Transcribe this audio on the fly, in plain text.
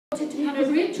kind of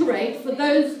reiterate for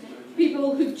those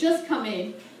people who've just come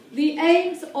in, the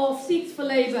aims of Sikhs for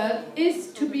Labour is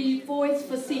to be voice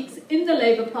for Sikhs in the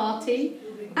Labour Party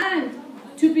and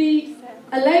to be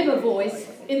a Labour voice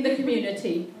in the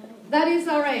community. That is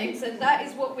our aims, and that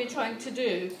is what we're trying to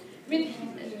do. I mean,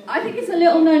 I think it's a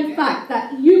little known fact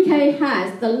that UK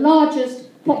has the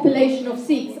largest population of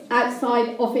Sikhs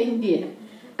outside of India.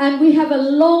 And we have a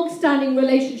long-standing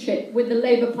relationship with the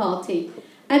Labour Party.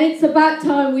 And it's about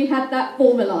time we had that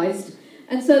formalised.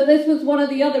 And so this was one of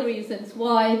the other reasons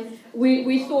why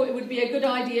we thought it would be a good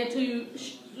idea to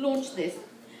launch this.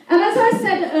 And as I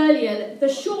said earlier, the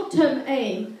short-term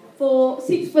aim for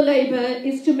Sikhs for Labour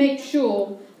is to make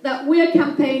sure that we're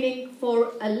campaigning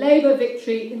for a Labour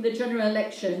victory in the general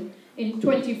election in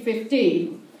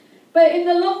 2015. But in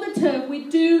the longer term, we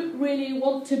do really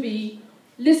want to be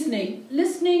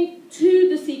listening to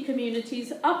the Sikh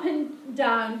communities up and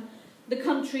down the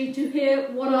country to hear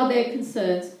what are their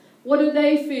concerns. What do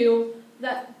they feel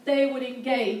that they would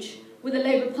engage with the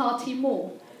Labour Party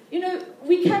more? You know,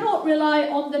 we cannot rely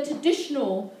on the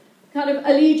traditional kind of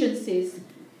allegiances.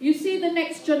 You see the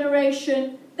next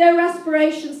generation, their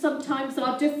aspirations sometimes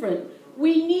are different.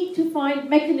 We need to find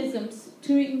mechanisms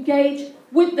to engage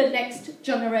with the next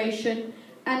generation,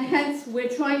 and hence we're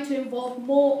trying to involve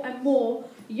more and more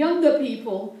younger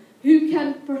people who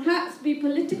can perhaps be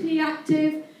politically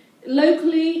active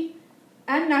locally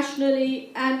and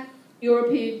nationally and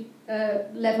European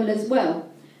level as well.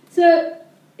 So,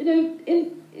 you know,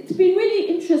 it's been really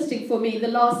interesting for me the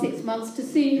last 6 months to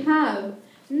see how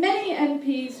many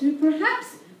MPs who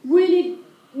perhaps really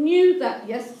knew that,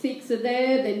 yes, Sikhs are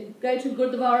there, they go to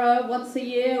Gurdwara once a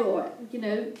year or, you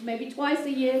know, maybe twice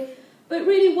a year, but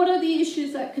really what are the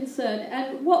issues that concern?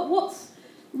 And what's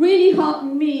really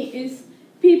heartened me is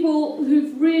people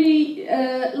who've really,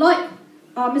 like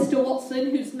Mr.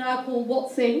 Watson, who's now called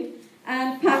Watsing,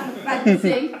 and Pat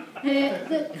Singh,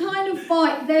 the kind of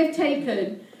fight they've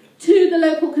taken to the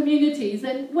local communities.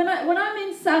 And when I'm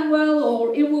in Sandwell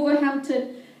or in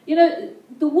Wolverhampton, you know,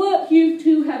 the work you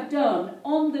two have done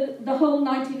on the whole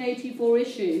 1984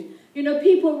 issue, you know,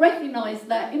 people recognise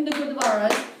that in the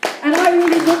Gurdwaras, and I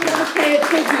really would want to pay a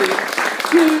tribute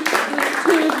to the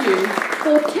two of you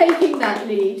for taking that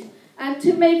lead and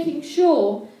to making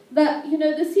sure that, you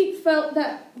know, the Sikhs felt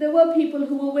that there were people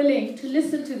who were willing to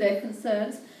listen to their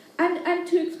concerns and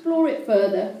to explore it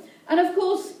further. And of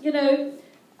course, you know,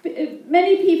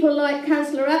 many people like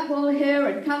Councillor Atwell here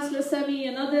and Councillor Semi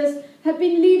and others have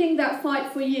been leading that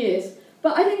fight for years.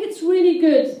 But I think it's really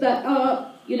good that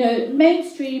our, you know,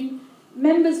 mainstream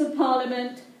members of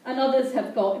Parliament and others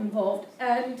have got involved.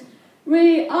 And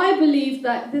really, I believe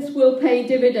that this will pay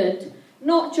dividend,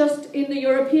 not just in the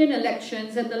European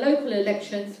elections and the local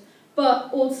elections, but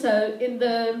also in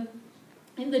the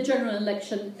general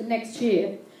election next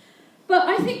year. But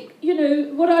I think, you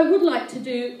know, what I would like to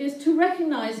do is to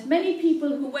recognise many people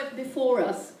who went before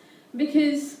us,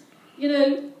 because, you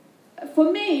know,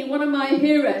 for me, one of my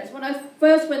heroes, when I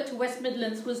first went to West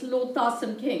Midlands, was Lord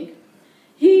Tharson King.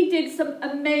 He did some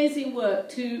amazing work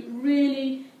to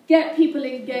really get people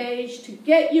engaged, to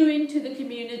get you into the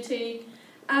community,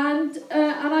 and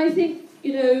I think,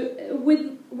 you know,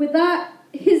 with that,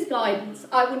 his guidance,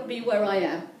 I wouldn't be where I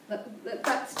am.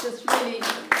 That's just really,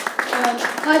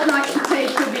 I'd like to pay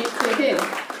tribute to him.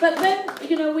 But then,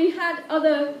 you know, we had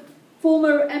other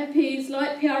former MPs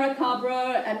like Pyara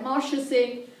Kabra and Marsha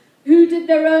Singh who did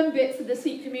their own bit for the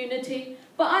Sikh community.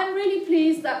 But I'm really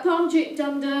pleased that Parmjit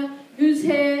Danda, who's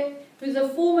here, who's a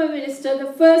former minister,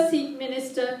 the first Sikh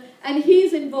minister, and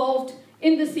he's involved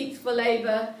in the Sikhs for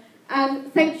Labour.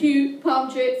 And thank you,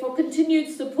 Parmjit, for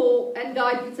continued support and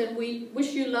guidance, and we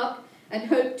wish you luck and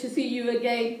hope to see you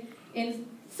again in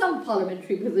some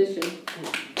parliamentary position.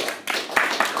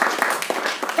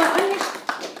 But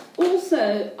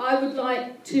also, I would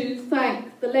like to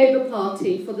thank the Labour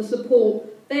Party for the support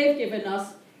they've given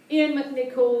us, Ian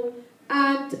McNichol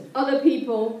and other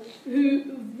people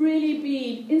who've really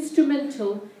been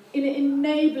instrumental in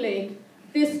enabling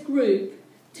this group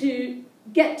to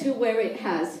get to where it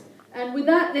has. And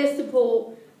without their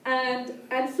support and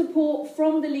support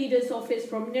from the leader's office,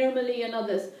 from Nirmali and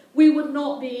others, we would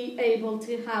not be able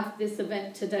to have this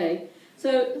event today.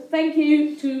 So thank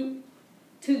you to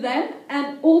them,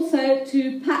 and also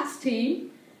to Pat's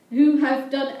team, who have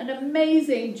done an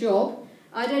amazing job.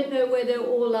 I don't know where they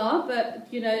all are, but,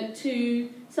 you know, to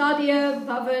Sadia,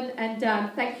 Bhavan and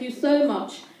Dan, thank you so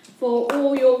much for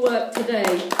all your work today.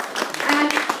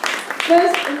 And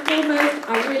first and foremost,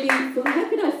 how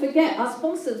could I forget our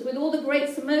sponsors with all the great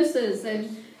samosas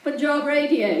and Punjab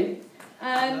Radio,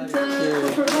 and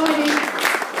for providing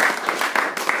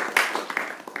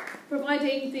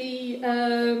providing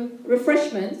the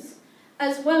refreshments,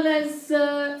 as well as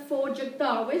for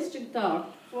Jagdar. Where's Jagdar?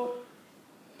 For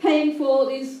paying for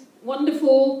these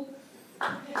wonderful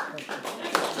campaign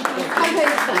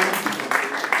stands.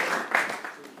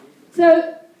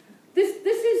 So this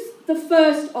is the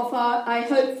first of our, I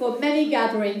hope, for many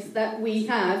gatherings that we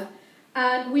have,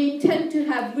 and we intend to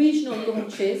have regional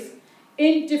launches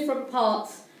in different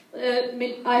parts.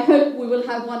 I hope we will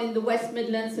have one in the West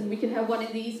Midlands, and we can have one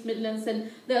in the East Midlands, and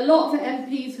there are a lot of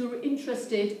MPs who are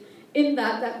interested in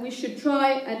that we should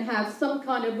try and have some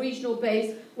kind of regional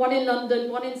base, one in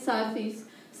London, one in South East,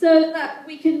 so that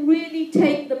we can really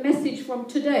take the message from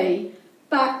today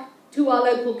back to our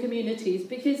local communities,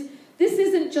 because this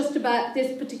isn't just about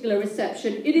this particular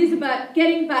reception, it is about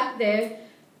getting back there,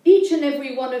 each and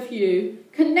every one of you,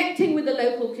 connecting with the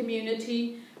local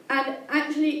community and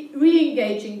actually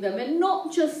re-engaging them, and not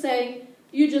just saying,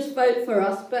 you just vote for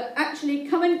us, but actually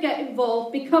come and get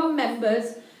involved, become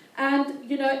members, and,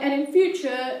 and in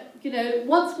future,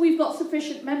 once we've got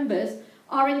sufficient members,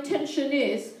 our intention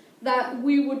is that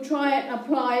we would try and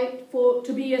apply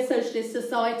to be a socialist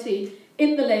society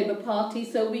in the Labour Party,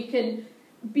 so we can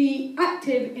be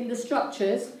active in the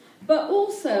structures. But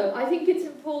also, I think it's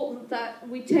important that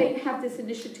we have this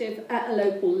initiative at a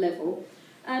local level.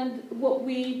 And what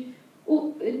we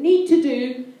need to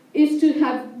do is to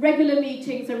have regular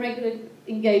meetings and regular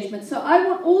engagement. So I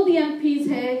want all the MPs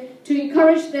here to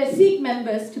encourage their Sikh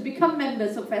members to become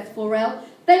members of S4L.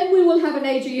 Then we will have an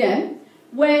AGM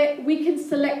where we can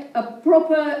select a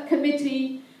proper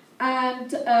committee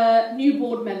and new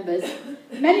board members.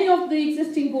 Many of the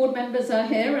existing board members are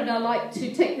here, and I'd like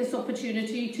to take this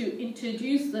opportunity to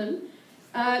introduce them.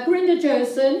 Grinda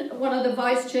Josen, one of the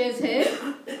vice chairs here.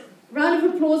 Round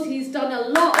of applause, he's done a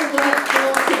lot of work for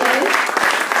us today.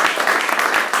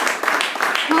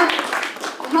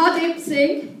 Hardeep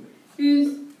Singh,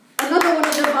 who's another one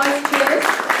of the vice chairs.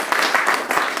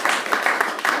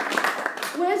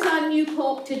 Where's our new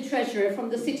co-opted treasurer from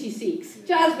the City Sikhs?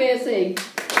 Jasbir Singh.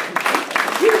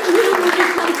 We will be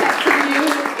contacting you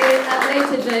at a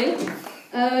later date.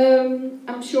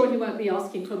 I'm sure he won't be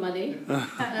asking for money.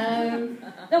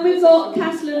 Then we've got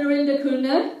Councillor Narinder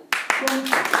Kuna from the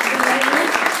Labour,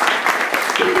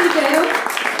 Kitty Gill,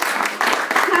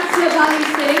 Councillor Bali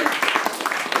Singh,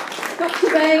 Dr.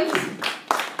 Baines,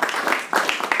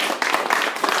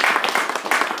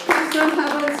 Councillor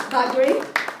Havas Bagri.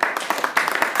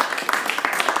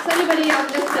 Does anybody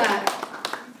understand?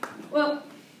 Well,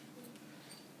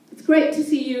 it's great to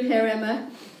see you here, Emma.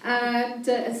 And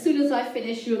as soon as I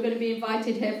finish, you're going to be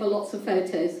invited here for lots of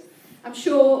photos. I'm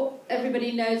sure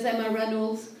everybody knows Emma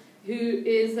Reynolds, who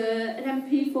is an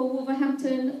MP for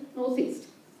Wolverhampton North East.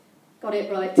 Got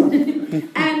it right.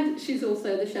 And she's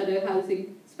also the Shadow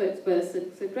Housing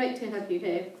spokesperson. So great to have you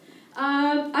here.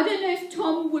 I don't know if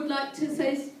Tom would like to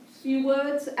say a few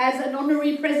words as an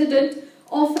honorary president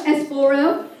of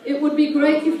S4L. It would be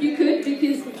great if you could,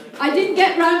 because I didn't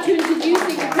get round to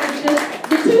introducing the president.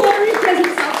 The two honorary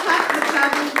presidents are Pat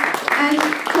McFadden and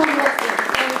Tom Watson.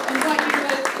 So I invite you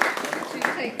both to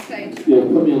take the stage. Yeah,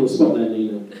 put me on the spot there,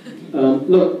 Neena.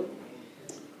 Look,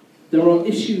 there are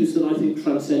issues that I think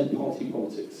transcend party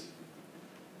politics.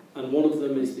 And one of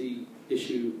them is the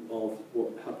issue of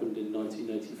what happened in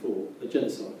 1984, a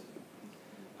genocide.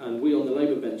 And we on the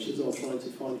Labour benches are trying to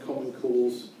find common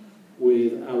cause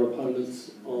with our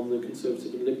opponents on the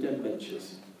Conservative and Lib Dem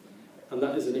benches. And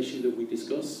that is an issue that we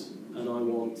discuss, and I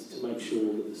want to make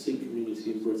sure that the Sikh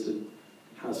community in Britain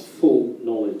has full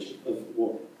knowledge of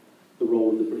what the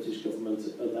role of the British government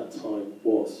at that time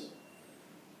was.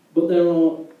 But there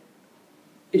are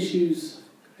issues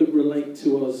that relate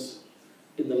to us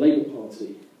in the Labour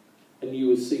Party and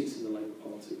you as Sikhs in the Labour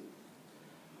Party.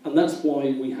 And that's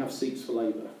why we have Sikhs for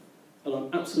Labour. And I'm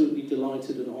absolutely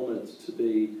delighted and honoured to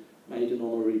be made an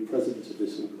honorary president of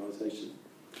this organisation.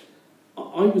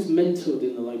 I was mentored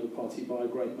in the Labour Party by a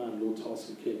great man, Lord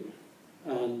Tarson King.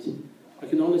 And I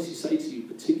can honestly say to you,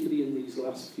 particularly in these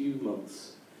last few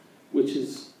months, which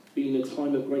has been a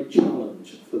time of great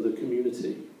challenge for the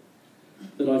community,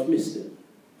 that I've missed him,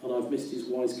 and I've missed his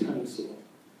wise counsel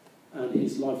and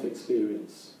his life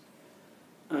experience.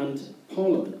 And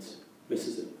Parliament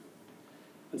misses him.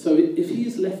 And so if he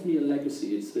has left me a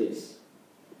legacy, it's this.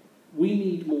 We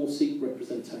need more Sikh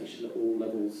representation at all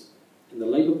levels in the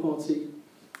Labour Party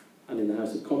and in the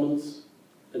House of Commons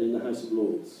and in the House of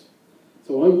Lords.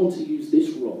 So I want to use this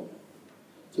role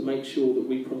to make sure that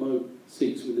we promote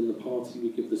Sikhs within the party, we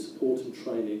give the support and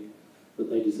training that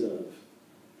they deserve.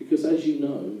 Because as you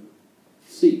know,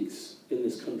 Sikhs in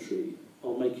this country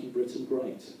are making Britain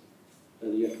great.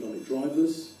 They're the economic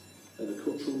drivers, they're the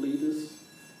cultural leaders,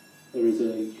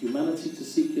 a humanity to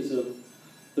Sikhism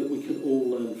that we can all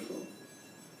learn from.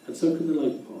 And so can the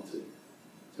Labour Party.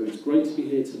 So it's great to be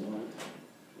here tonight.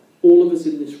 All of us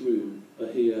in this room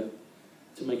are here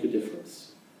to make a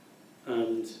difference.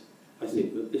 And I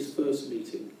think that this first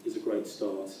meeting is a great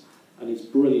start. And it's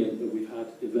brilliant that we've had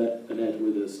Yvette and Ed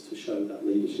with us to show that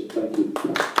leadership. Thank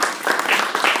you.